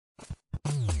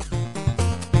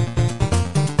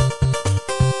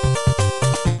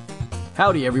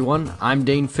Howdy everyone, I'm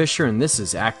Dane Fisher and this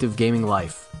is Active Gaming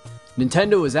Life.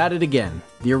 Nintendo is at it again.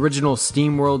 The original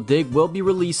SteamWorld Dig will be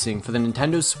releasing for the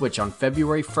Nintendo Switch on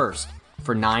February 1st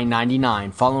for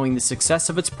 $9.99 following the success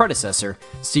of its predecessor,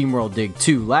 SteamWorld Dig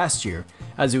 2, last year,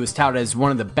 as it was touted as one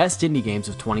of the best indie games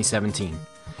of 2017.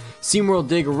 SteamWorld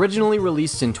Dig originally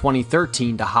released in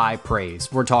 2013 to high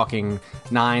praise. We're talking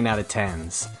 9 out of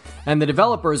 10s. And the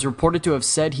developer is reported to have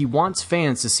said he wants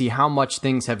fans to see how much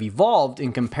things have evolved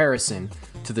in comparison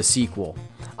to the sequel.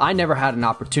 I never had an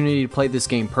opportunity to play this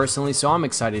game personally, so I'm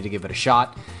excited to give it a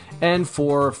shot. And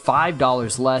for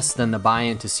 $5 less than the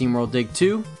buy-in to SteamWorld Dig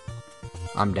 2,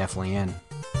 I'm definitely in.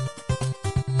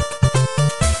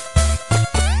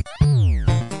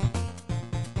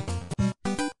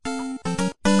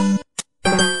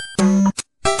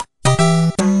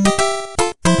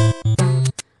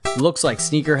 Looks like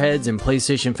sneakerheads and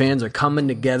PlayStation fans are coming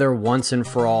together once and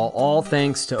for all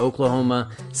thanks to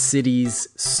Oklahoma City's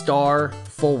star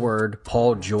forward,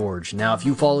 Paul George. Now, if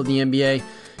you follow the NBA,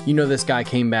 you know this guy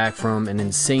came back from an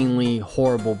insanely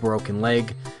horrible broken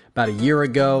leg about a year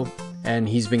ago, and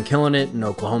he's been killing it in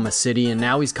Oklahoma City, and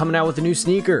now he's coming out with a new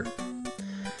sneaker.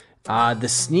 The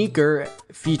sneaker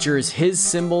features his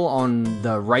symbol on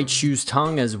the right shoe's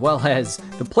tongue as well as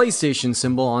the PlayStation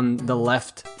symbol on the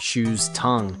left shoe's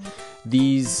tongue.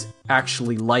 These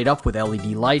actually light up with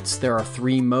LED lights. There are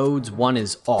 3 modes. One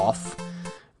is off.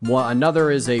 Another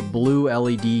is a blue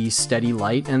LED steady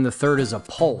light, and the third is a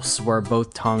pulse, where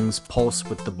both tongues pulse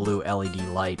with the blue LED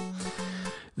light.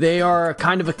 They are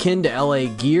kind of akin to LA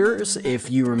Gears,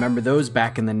 if you remember those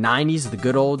back in the 90s, the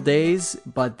good old days,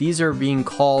 but these are being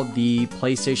called the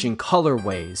PlayStation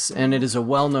Colorways, and it is a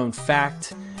well-known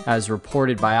fact, as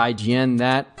reported by IGN,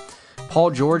 that Paul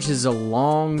George is a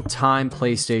long-time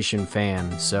PlayStation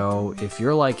fan, so if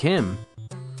you're like him,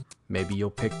 maybe you'll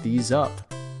pick these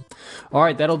up.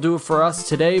 Alright, that'll do it for us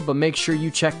today, but make sure you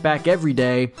check back every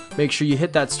day. Make sure you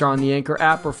hit that star on the Anchor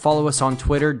app or follow us on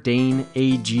Twitter,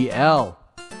 DaneAGL.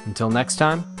 Until next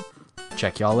time,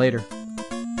 check y'all later.